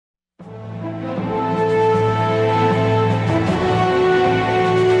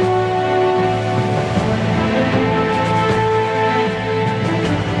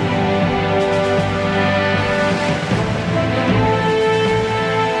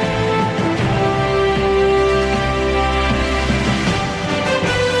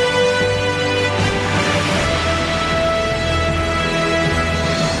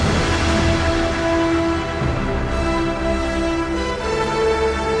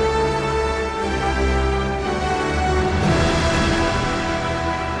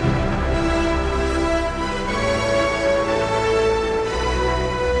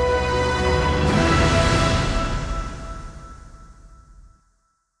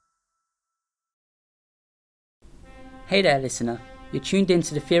Hey there, listener. You're tuned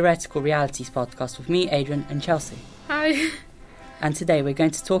into the Theoretical Realities podcast with me, Adrian, and Chelsea. Hi. And today we're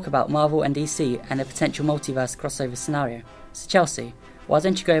going to talk about Marvel and DC and a potential multiverse crossover scenario. So Chelsea, why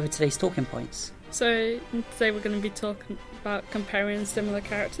don't you go over today's talking points? So today we're going to be talking about comparing similar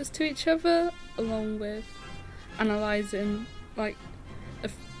characters to each other, along with analysing like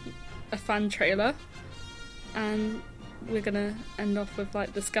a fan trailer, and we're going to end off with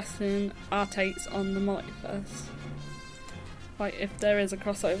like discussing our takes on the multiverse, like if there is a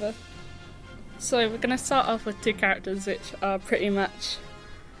crossover. So we're going to start off with two characters which are pretty much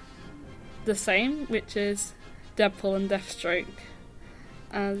the same, which is Deadpool and Deathstroke,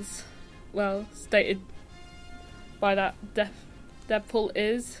 as well stated by that. Deadpool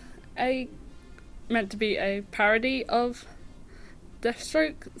is meant to be a parody of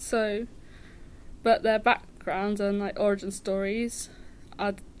Deathstroke, but their backgrounds and like origin stories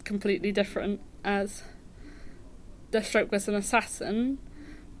are completely different, as Deathstroke was an assassin,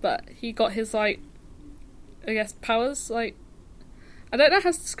 but he got his powers, I don't know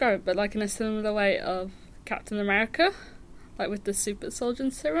how to describe it, but like in a similar way of Captain America, like with the super soldier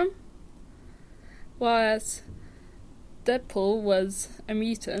serum. Whereas Deadpool was a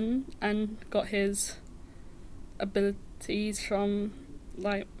mutant and got his abilities from,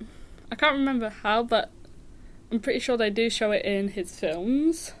 I can't remember how, but I'm pretty sure they do show it in his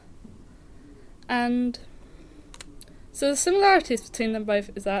films. And so the similarities between them both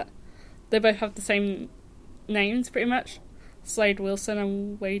is that they both have the same names, pretty much, Slade Wilson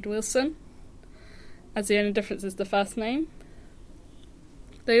and Wade Wilson, as the only difference is the first name.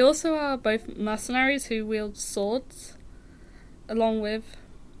 They also are both mercenaries who wield swords, along with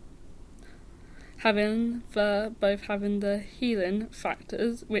both having the healing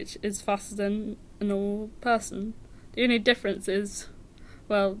factors, which is faster than a normal person. The only difference is,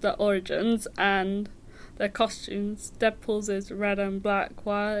 the origins and their costumes. Deadpool's is red and black,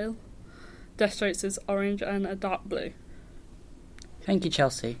 while Deathstroke's is orange and a dark blue. Thank you,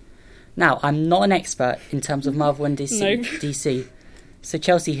 Chelsea. Now, I'm not an expert in terms of Marvel and DC, so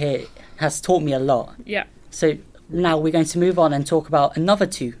Chelsea here has taught me a lot. Yeah. So now we're going to move on and talk about another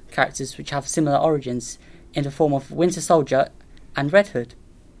two characters which have similar origins in the form of Winter Soldier and Red Hood.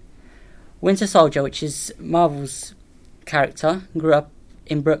 Winter Soldier, which is Marvel's character, grew up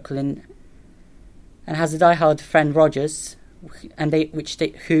in Brooklyn and has a die-hard friend, Rogers,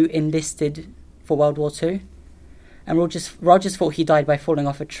 who enlisted for World War II. And Rogers thought he died by falling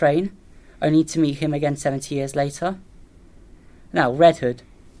off a train, only to meet him again 70 years later. Now, Red Hood,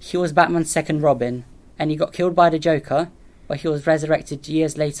 he was Batman's second Robin, and he got killed by the Joker, but he was resurrected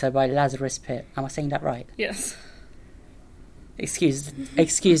years later by Lazarus Pit. Am I saying that right? Yes. Excuse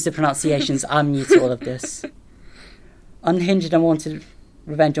the pronunciations, I'm new to all of this. Unhinged and wanted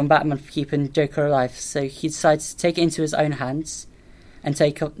revenge on Batman for keeping Joker alive, so he decided to take it into his own hands and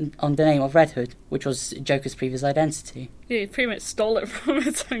take on the name of Red Hood, which was Joker's previous identity. Yeah, he pretty much stole it from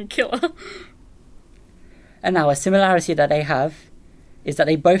his own killer. And now, a similarity that they have is that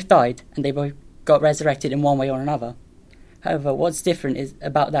they both died and they both got resurrected in one way or another. However, what's different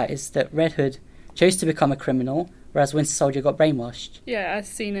about that is that Red Hood chose to become a criminal, whereas Winter Soldier got brainwashed. Yeah, as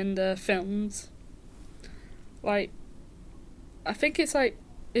seen in the films. I think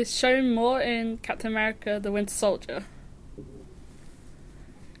it's shown more in Captain America: The Winter Soldier.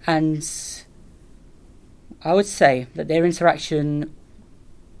 And I would say that their interaction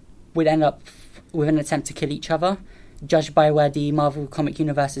would end up with an attempt to kill each other, judged by where the Marvel comic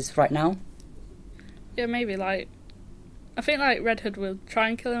universe is right now. Yeah, maybe, I think, Red Hood will try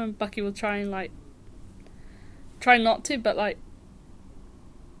and kill him, and Bucky will try and, try not to, but,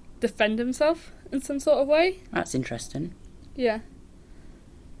 defend himself in some sort of way. That's interesting. Yeah.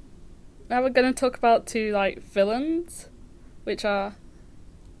 Now we're going to talk about two, villains, which are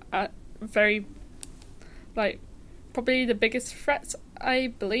very, probably the biggest threats, I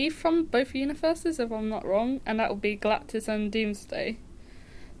believe, from both universes, if I'm not wrong, and that will be Galactus and Doomsday.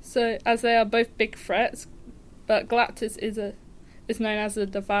 So, as they are both big threats, but Galactus is known as the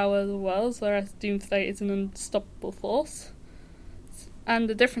Devourer of the Worlds, whereas Doomsday is an unstoppable force. And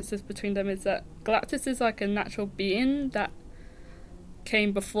the differences between them is that Galactus is a natural being that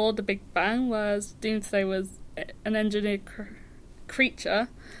came before the Big Bang, whereas Doomsday was an engineered creature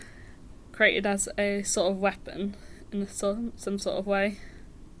created as a sort of weapon in some sort of way.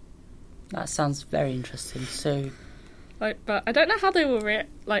 That sounds very interesting. So, but I don't know how they will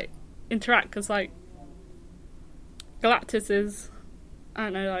interact, because Galactus is,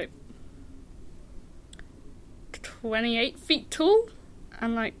 I don't know, 28 feet tall,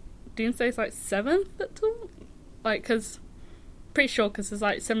 and Doomsday's 7 foot tall. Because pretty sure, because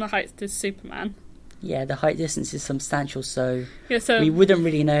there's similar heights to Superman. Yeah, the height distance is substantial, so So we wouldn't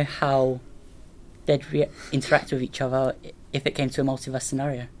really know how they'd interact with each other if it came to a multiverse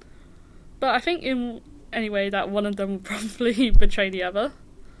scenario. But I think in any way that one of them will probably betray the other,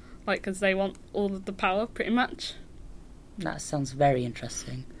 like, because they want all of the power, pretty much. That sounds very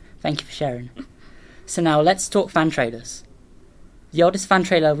interesting. Thank you for sharing. So now let's talk fan trailers. The oldest fan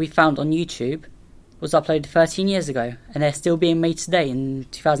trailer we found on YouTube was uploaded 13 years ago, and they're still being made today in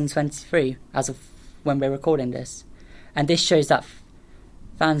 2023, as of when we're recording this. And this shows that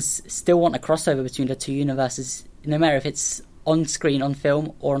fans still want a crossover between the two universes, no matter if it's on screen, on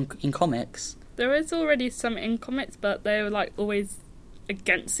film, or in comics. There is already some in comics, but they're like always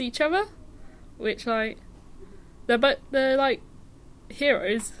against each other, which like they're like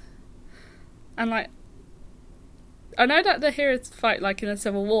heroes, and like I know that the heroes fight like in a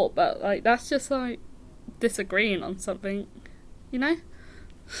civil war, but like that's just like disagreeing on something, you know?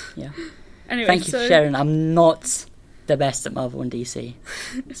 Yeah. Anyway, thank you for sharing. I'm not the best at Marvel and DC,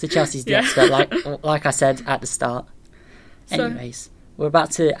 so Chelsea's the expert, like I said at the start. Anyways, we're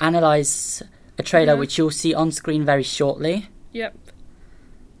about to analyse a trailer which you'll see on screen very shortly. Yep.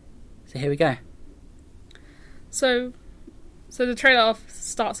 So here we go. So the trailer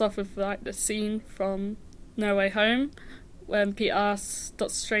starts off with like the scene from No Way Home when Pete asks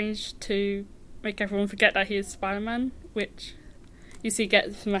Doctor Strange to make everyone forget that he is Spider-Man, which you see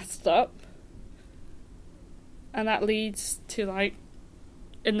gets messed up, and that leads to like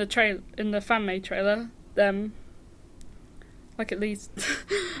in the fan-made trailer them. Like, it leads...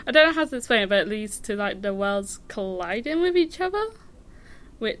 I don't know how to explain it, but it leads to, like, the worlds colliding with each other.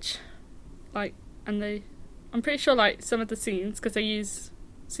 Which, like... And they... I'm pretty sure, like, some of the scenes, because they use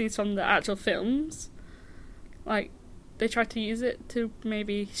scenes from the actual films, like, they try to use it to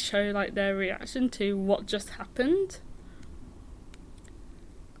maybe show, like, their reaction to what just happened.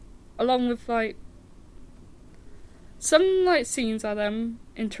 Along with, like... Some, like, scenes are them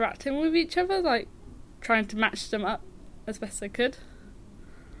interacting with each other, like, trying to match them up as best they could,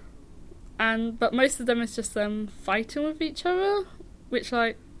 but most of them is just them fighting with each other, which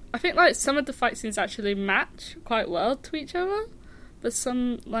like I think like some of the fight scenes actually match quite well to each other, but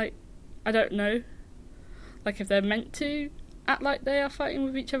some like I don't know like if they're meant to act like they are fighting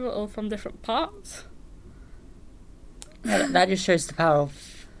with each other or from different parts. Yeah, that just shows the power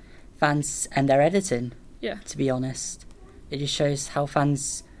of fans and their editing. Yeah, to be honest, it just shows how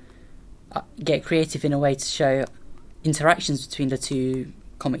fans get creative in a way to show interactions between the two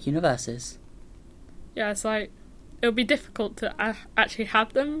comic universes. Yeah, it's like it'll be difficult to actually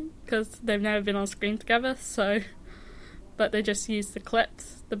have them because they've never been on screen together, but they just used the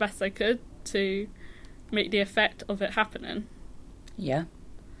clips the best they could to make the effect of it happening. Yeah.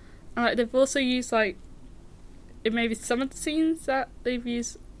 And like they've also used like in maybe some of the scenes that they've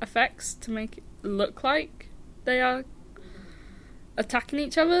used effects to make it look like they are attacking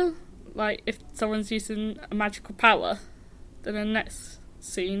each other. Like, if someone's using a magical power, then in the next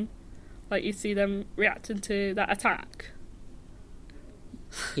scene, like, you see them reacting to that attack.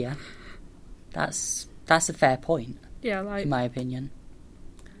 Yeah. That's a fair point. Yeah, like... in my opinion.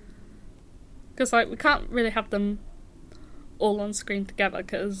 Because, like, we can't really have them all on screen together,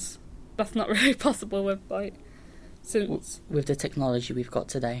 because that's not really possible with, like, since... With the technology we've got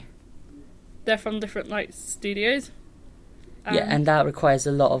today. They're from different, like, studios. Yeah, and that requires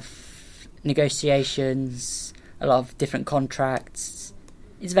a lot of negotiations, a lot of different contracts.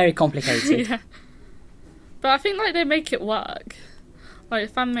 It's very complicated. Yeah. But I think, like, they make it work. Like,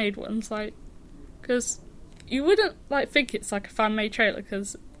 fan-made ones, like... Because you wouldn't, like, think it's, like, a fan-made trailer,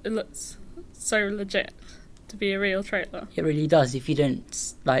 because it looks so legit to be a real trailer. It really does. If you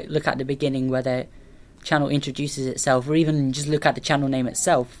don't, like, look at the beginning where the channel introduces itself, or even just look at the channel name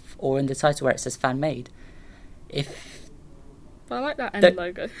itself, or in the title where it says fan-made. But I like that end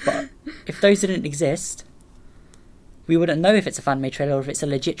logo. But if those didn't exist, we wouldn't know if it's a fan-made trailer or if it's a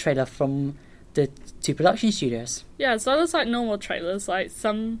legit trailer from the two production studios. Yeah, as well as like normal trailers, like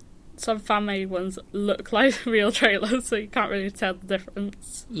some fan-made ones look like real trailers, so you can't really tell the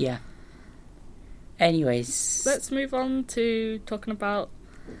difference. Yeah. Anyways, let's move on to talking about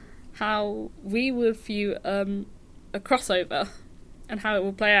how we would view a crossover and how it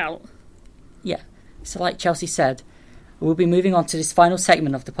will play out. Yeah. So like Chelsea said, we'll be moving on to this final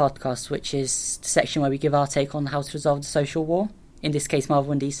segment of the podcast, which is the section where we give our take on how to resolve the social war, in this case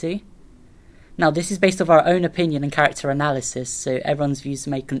Marvel and DC. Now, this is based off our own opinion and character analysis, so everyone's views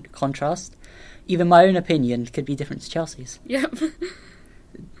may contrast. Even my own opinion could be different to Chelsea's. Yep.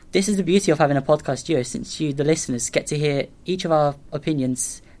 This is the beauty of having a podcast duo, since you, the listeners, get to hear each of our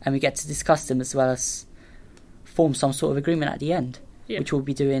opinions and we get to discuss them as well as form some sort of agreement at the end, which we'll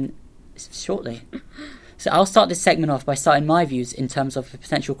be doing shortly. So I'll start this segment off by starting my views in terms of a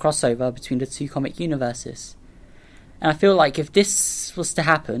potential crossover between the two comic universes. And I feel like if this was to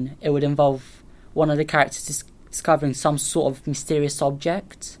happen, it would involve one of the characters discovering some sort of mysterious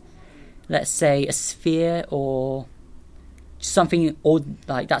object. Let's say a sphere or something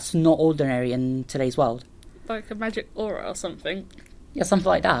like that's not ordinary in today's world. Like a magic aura or something. Yeah, something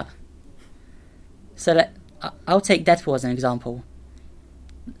like that. So I'll take Deadpool as an example.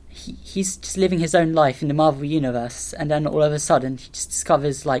 He's just living his own life in the Marvel Universe, and then all of a sudden he just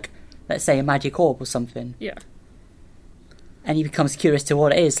discovers, like, let's say a magic orb or something. Yeah. And he becomes curious to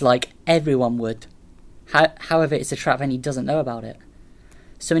what it is, like everyone would. However, it's a trap and he doesn't know about it.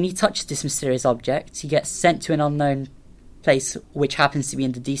 So when he touches this mysterious object, he gets sent to an unknown place, which happens to be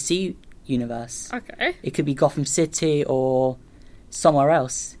in the DC universe. Okay. It could be Gotham City or somewhere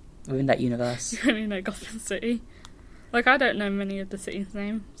else within that universe. You only know Gotham City. Like, I don't know many of the cities'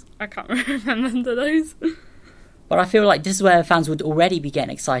 names. I can't remember those. But I feel like this is where fans would already be getting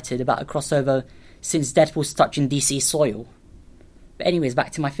excited about a crossover since Deadpool's touching DC soil. But anyways,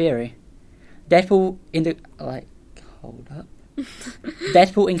 back to my theory. Deadpool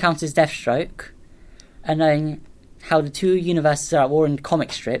Deadpool encounters Deathstroke, and knowing how the two universes are at war in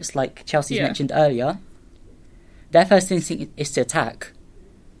comic strips, like Chelsea's mentioned earlier, their first instinct is to attack.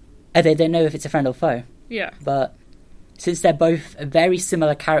 And they don't know if it's a friend or foe. Yeah. But since they're both very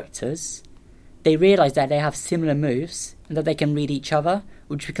similar characters, they realise that they have similar moves and that they can read each other,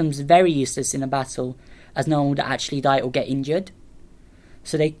 which becomes very useless in a battle, as no one would actually die or get injured.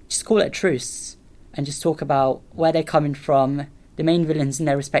 So they just call it a truce and just talk about where they're coming from, the main villains in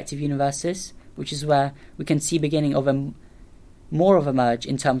their respective universes, which is where we can see beginning of more of a merge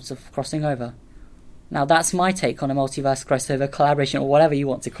in terms of crossing over. Now that's my take on a multiverse crossover collaboration, or whatever you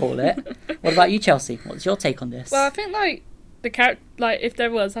want to call it. What about you, Chelsea? What's your take on this? Well, I think if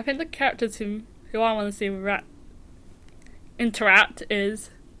there was, I think the characters who I want to see interact is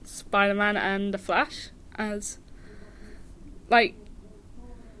Spider-Man and the Flash, as like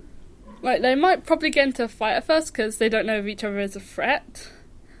they might probably get into a fight at first because they don't know if each other is a threat,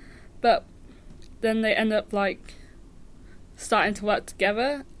 but then they end up like starting to work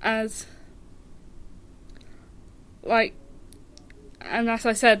together as like, and as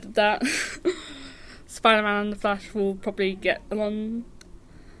I said, that Spider-Man and the Flash will probably get along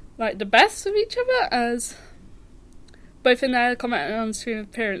like the best with each other, as both in their comic and on-screen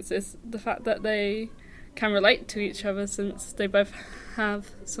appearances, the fact that they can relate to each other since they both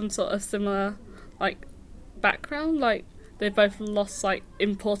have some sort of similar like background, like they both lost like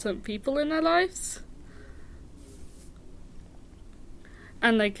important people in their lives,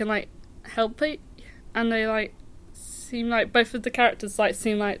 and they can like help it, and they like seem like both of the characters like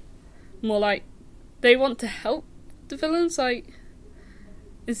seem like more like they want to help the villains, like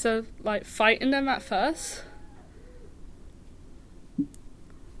instead of like fighting them at first.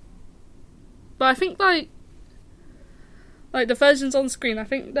 But I think like the versions on screen, I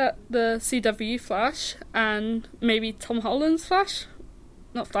think that the CW Flash and maybe Tom Holland's Flash,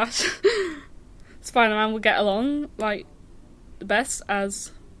 not Flash, Spider-Man will get along like the best,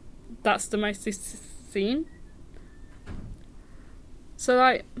 as that's the most seen. So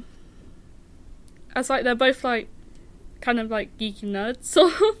like, as like they're both like kind of like geeky nerds,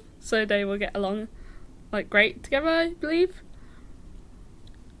 sort of, so they will get along like great together, I believe.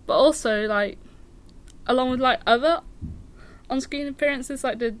 But also like, along with like other on-screen appearances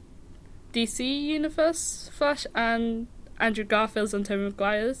like the DC Universe Flash and Andrew Garfield's and Tobey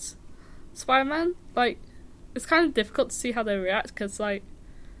Maguire's Spider-Man, like it's kind of difficult to see how they react because like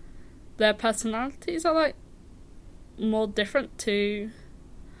their personalities are like more different to,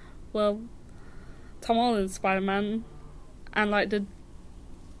 well, Tom Holland's Spider-Man and like the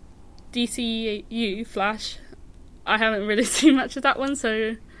DCU Flash. I haven't really seen much of that one,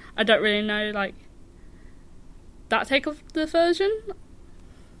 so I don't really know like that take of the version.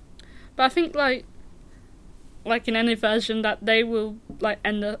 But I think like in any version that they will like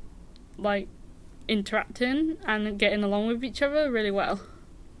end up like interacting and getting along with each other really well.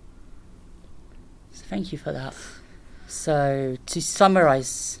 So thank you for that. So to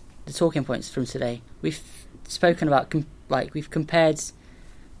summarise the talking points from today, we've spoken about we've compared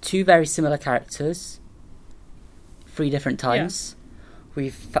two very similar characters 3 different times. Yeah.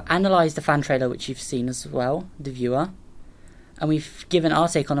 We've analysed the fan trailer, which you've seen as well, the viewer, and we've given our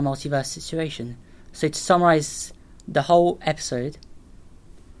take on a multiverse situation. So to summarise the whole episode,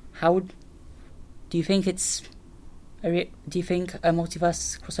 do you think a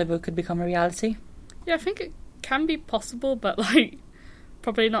multiverse crossover could become a reality? Yeah, I think it can be possible, but like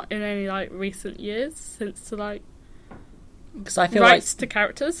probably not in any like recent years, since to like because I feel rights to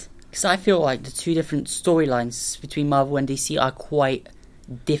characters. Because I feel like the two different storylines between Marvel and DC are quite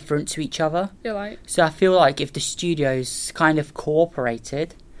different to each other. You're like... So I feel like if the studios kind of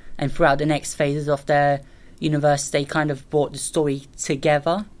cooperated and throughout the next phases of their universe they kind of brought the story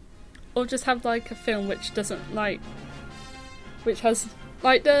together. Or just have like a film which doesn't like... which has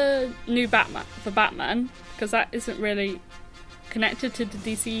like the new Batman, because that isn't really connected to the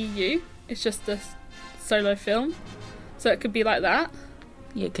DCEU. It's just a solo film. So it could be like that.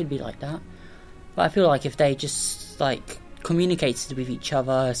 Yeah, it could be like that. But I feel like if they just like communicated with each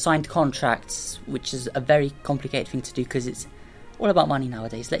other, signed contracts, which is a very complicated thing to do because it's all about money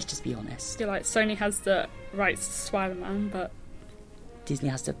nowadays, let's just be honest. Yeah, like Sony has the rights to Spider-Man, but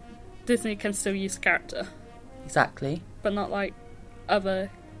Disney can still use the character. Exactly. But not like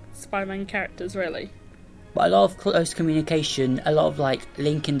other Spider-Man characters, really. But a lot of close communication, a lot of like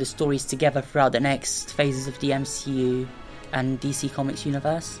linking the stories together throughout the next phases of the MCU and DC Comics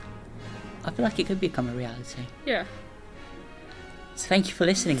universe. I feel like it could become a reality. Yeah. So thank you for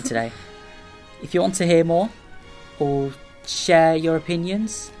listening today. If you want to hear more or share your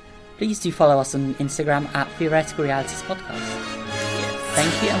opinions, please do follow us on Instagram at Theoretical Realities Podcast. Yes.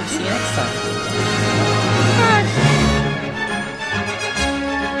 Thank you and we'll see you next time.